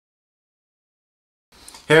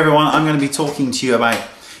Hey everyone, I'm going to be talking to you about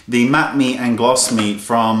the Matte Me and Gloss Me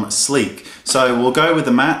from Sleek. So we'll go with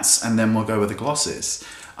the mattes and then we'll go with the glosses.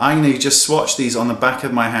 I'm going to just swatch these on the back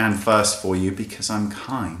of my hand first for you because I'm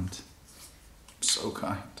kind. So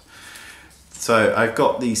kind. So I've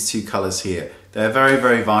got these two colours here. They're very,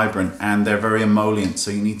 very vibrant and they're very emollient,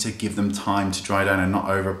 so you need to give them time to dry down and not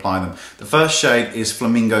over apply them. The first shade is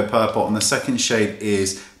Flamingo Purple and the second shade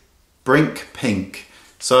is Brink Pink.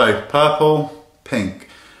 So purple, pink.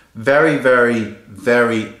 Very, very,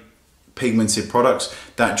 very pigmented products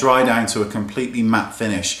that dry down to a completely matte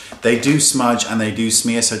finish. They do smudge and they do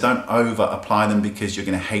smear, so don't over apply them because you're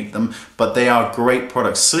going to hate them, but they are great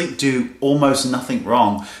products. Sleek do almost nothing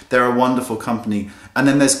wrong. They're a wonderful company. And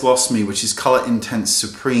then there's Gloss Me, which is Color Intense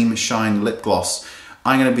Supreme Shine Lip Gloss.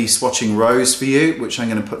 I'm going to be swatching Rose for you, which I'm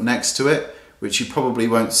going to put next to it, which you probably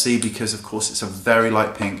won't see because of course it's a very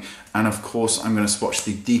light pink. And of course I'm going to swatch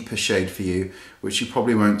the deeper shade for you, which you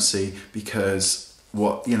probably won't see because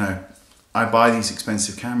I buy these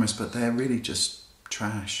expensive cameras, but they're really just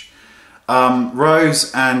trash.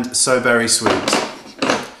 Rose and So Very Sweet.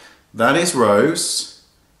 That is Rose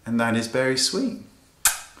and that is Very Sweet.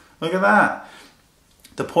 Look at that.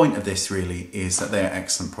 The point of this really is that they are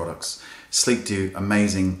excellent products. Sleek do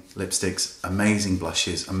amazing lipsticks, amazing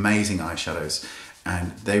blushes, amazing eyeshadows,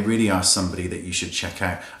 and they really are somebody that you should check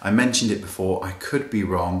out. I mentioned it before, I could be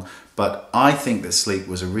wrong, but I think that Sleek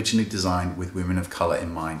was originally designed with women of colour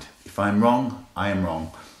in mind. If I'm wrong, I am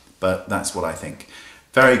wrong, but that's what I think.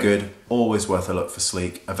 Very good, always worth a look for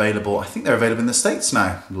Sleek. Available, I think they're available in the States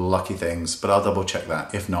now, lucky things, but I'll double check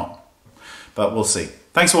that if not. But we'll see.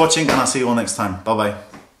 Thanks for watching and I'll see you all next time. Bye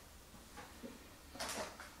bye.